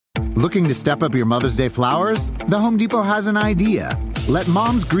Looking to step up your Mother's Day flowers? The Home Depot has an idea. Let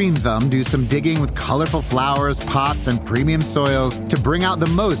Mom's Green Thumb do some digging with colorful flowers, pots, and premium soils to bring out the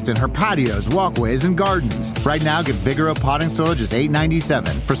most in her patios, walkways, and gardens. Right now, get Vigoro potting soil just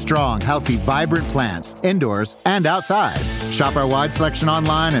 $8.97 for strong, healthy, vibrant plants, indoors and outside. Shop our wide selection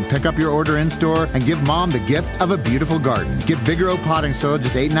online and pick up your order in-store and give Mom the gift of a beautiful garden. Get Vigoro potting soil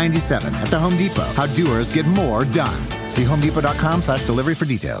just $8.97 at the Home Depot. How doers get more done. See homedepot.com/delivery for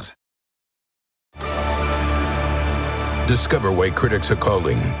details. Discover why critics are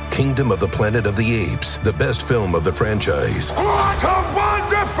calling Kingdom of the Planet of the Apes the best film of the franchise. What a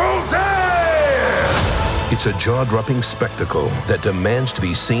wonderful day! It's a jaw-dropping spectacle that demands to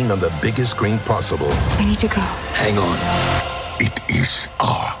be seen on the biggest screen possible. I need to go. Hang on. It is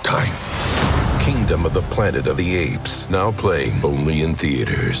our time. Kingdom of the Planet of the Apes. Now playing only in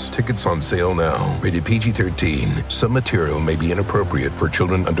theaters. Tickets on sale now. Rated PG-13. Some material may be inappropriate for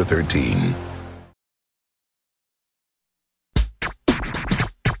children under 13.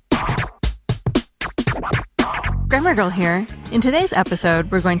 Grammar Girl here. In today's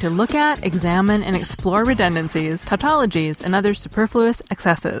episode, we're going to look at, examine, and explore redundancies, tautologies, and other superfluous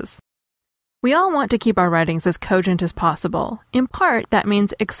excesses. We all want to keep our writings as cogent as possible. In part, that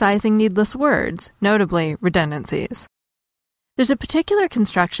means excising needless words, notably redundancies. There's a particular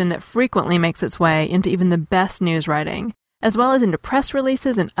construction that frequently makes its way into even the best news writing, as well as into press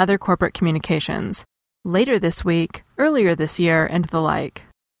releases and other corporate communications. Later this week, earlier this year, and the like.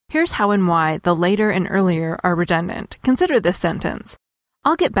 Here's how and why the later and earlier are redundant. Consider this sentence.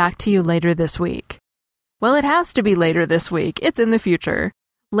 I'll get back to you later this week. Well, it has to be later this week. It's in the future.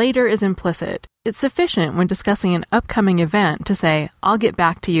 Later is implicit. It's sufficient when discussing an upcoming event to say, I'll get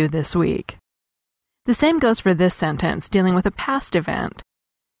back to you this week. The same goes for this sentence dealing with a past event.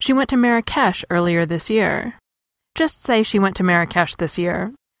 She went to Marrakesh earlier this year. Just say she went to Marrakesh this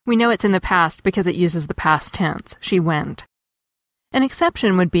year. We know it's in the past because it uses the past tense. She went. An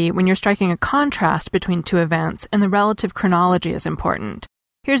exception would be when you're striking a contrast between two events and the relative chronology is important.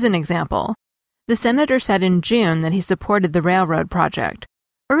 Here's an example. The senator said in June that he supported the railroad project.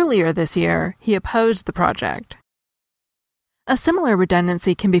 Earlier this year, he opposed the project. A similar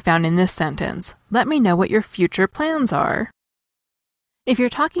redundancy can be found in this sentence. Let me know what your future plans are. If you're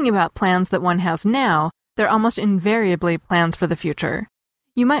talking about plans that one has now, they're almost invariably plans for the future.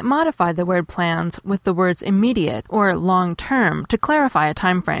 You might modify the word plans with the words immediate or long-term to clarify a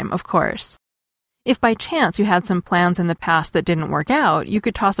time frame, of course. If by chance you had some plans in the past that didn't work out, you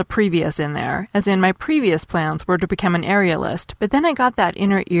could toss a previous in there, as in my previous plans were to become an aerialist, but then I got that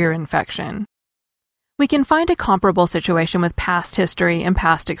inner ear infection. We can find a comparable situation with past history and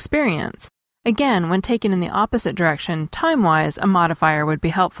past experience. Again, when taken in the opposite direction, time-wise, a modifier would be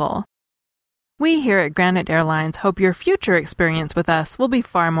helpful. We here at Granite Airlines hope your future experience with us will be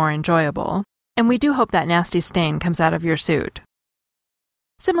far more enjoyable, and we do hope that nasty stain comes out of your suit.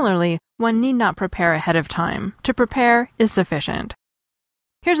 Similarly, one need not prepare ahead of time. To prepare is sufficient.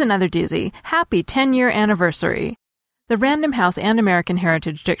 Here's another doozy. Happy 10-year anniversary. The Random House and American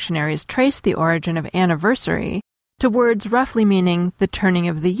Heritage dictionaries trace the origin of anniversary to words roughly meaning the turning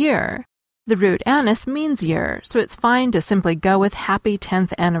of the year. The root annus means year, so it's fine to simply go with happy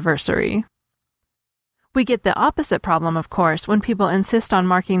 10th anniversary. We get the opposite problem, of course, when people insist on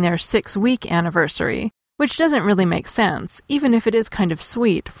marking their 6-week anniversary, which doesn't really make sense, even if it is kind of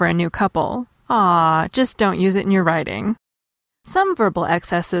sweet for a new couple. Just don't use it in your writing. Some verbal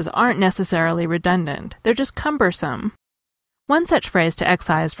excesses aren't necessarily redundant, they're just cumbersome. One such phrase to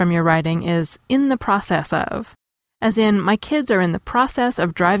excise from your writing is in the process of, as in, my kids are in the process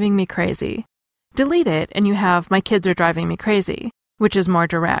of driving me crazy. Delete it and you have my kids are driving me crazy, which is more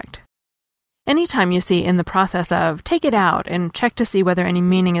direct. Anytime you see in the process of, take it out and check to see whether any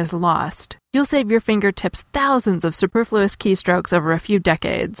meaning is lost. You'll save your fingertips thousands of superfluous keystrokes over a few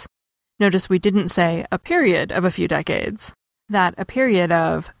decades. Notice we didn't say a period of a few decades. That a period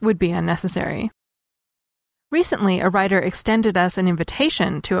of would be unnecessary. Recently, a writer extended us an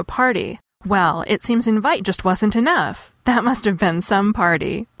invitation to a party. Well, it seems invite just wasn't enough. That must have been some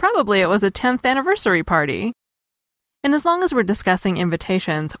party. Probably it was a 10th anniversary party. And as long as we're discussing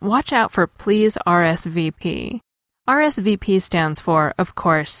invitations, watch out for please RSVP. RSVP stands for, of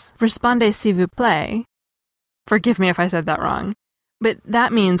course, Respondez s'il vous plaît. Forgive me if I said that wrong. But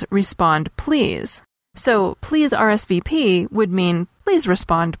that means respond please. So please RSVP would mean please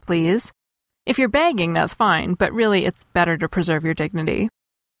respond please. If you're begging, that's fine, but really it's better to preserve your dignity.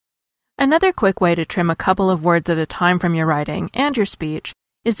 Another quick way to trim a couple of words at a time from your writing and your speech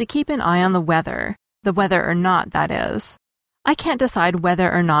is to keep an eye on the weather or not, that is. I can't decide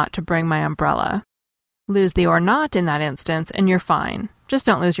whether or not to bring my umbrella. Lose the or not in that instance, and you're fine. Just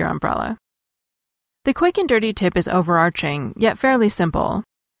don't lose your umbrella. The quick and dirty tip is overarching, yet fairly simple.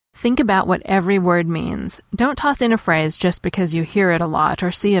 Think about what every word means. Don't toss in a phrase just because you hear it a lot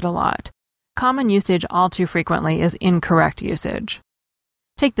or see it a lot. Common usage all too frequently is incorrect usage.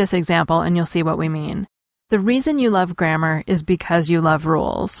 Take this example and you'll see what we mean. The reason you love grammar is because you love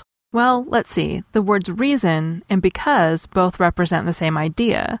rules. Well, let's see. The words reason and because both represent the same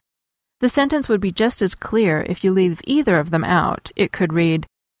idea. The sentence would be just as clear if you leave either of them out. It could read,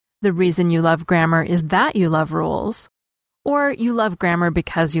 the reason you love grammar is that you love rules. Or you love grammar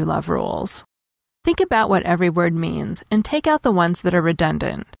because you love rules. Think about what every word means and take out the ones that are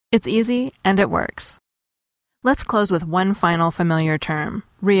redundant. It's easy and it works. Let's close with one final familiar term,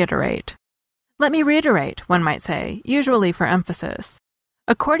 reiterate. Let me reiterate, one might say, usually for emphasis.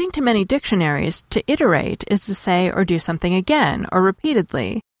 According to many dictionaries, to iterate is to say or do something again or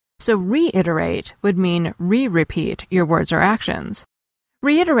repeatedly. So reiterate would mean re-repeat your words or actions.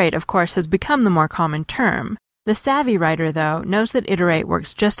 Reiterate, of course, has become the more common term. The savvy writer, though, knows that iterate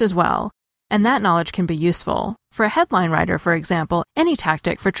works just as well, and that knowledge can be useful. For a headline writer, for example, any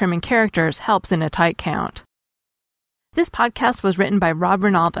tactic for trimming characters helps in a tight count. This podcast was written by Rob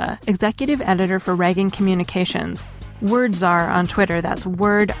Rinalda, executive editor for Reagan Communications. WordCzar on Twitter, that's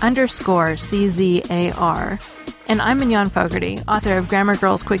word_CZAR. And I'm Mignon Fogarty, author of Grammar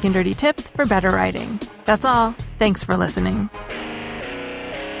Girl's Quick and Dirty Tips for Better Writing. That's all. Thanks for listening.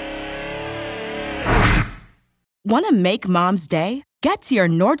 Want to make Mom's Day? Get to your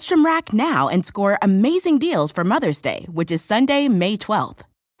Nordstrom Rack now and score amazing deals for Mother's Day, which is Sunday, May 12th.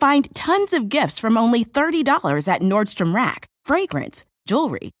 Find tons of gifts from only $30 at Nordstrom Rack. Fragrance,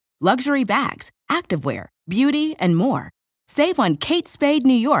 jewelry, luxury bags, activewear, beauty, and more. Save on Kate Spade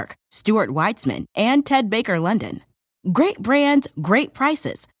New York, Stuart Weitzman, and Ted Baker London. Great brands, great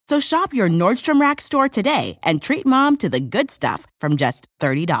prices. So shop your Nordstrom Rack store today and treat Mom to the good stuff from just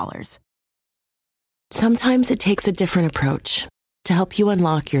 $30. Sometimes it takes a different approach to help you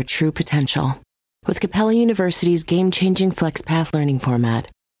unlock your true potential. With Capella University's game-changing FlexPath learning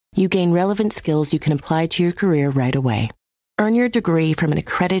format, you gain relevant skills you can apply to your career right away. Earn your degree from an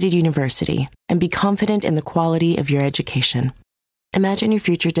accredited university and be confident in the quality of your education. Imagine your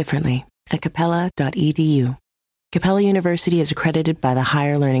future differently at capella.edu. Capella University is accredited by the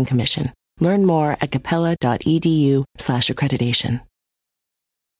Higher Learning Commission. Learn more at capella.edu/accreditation.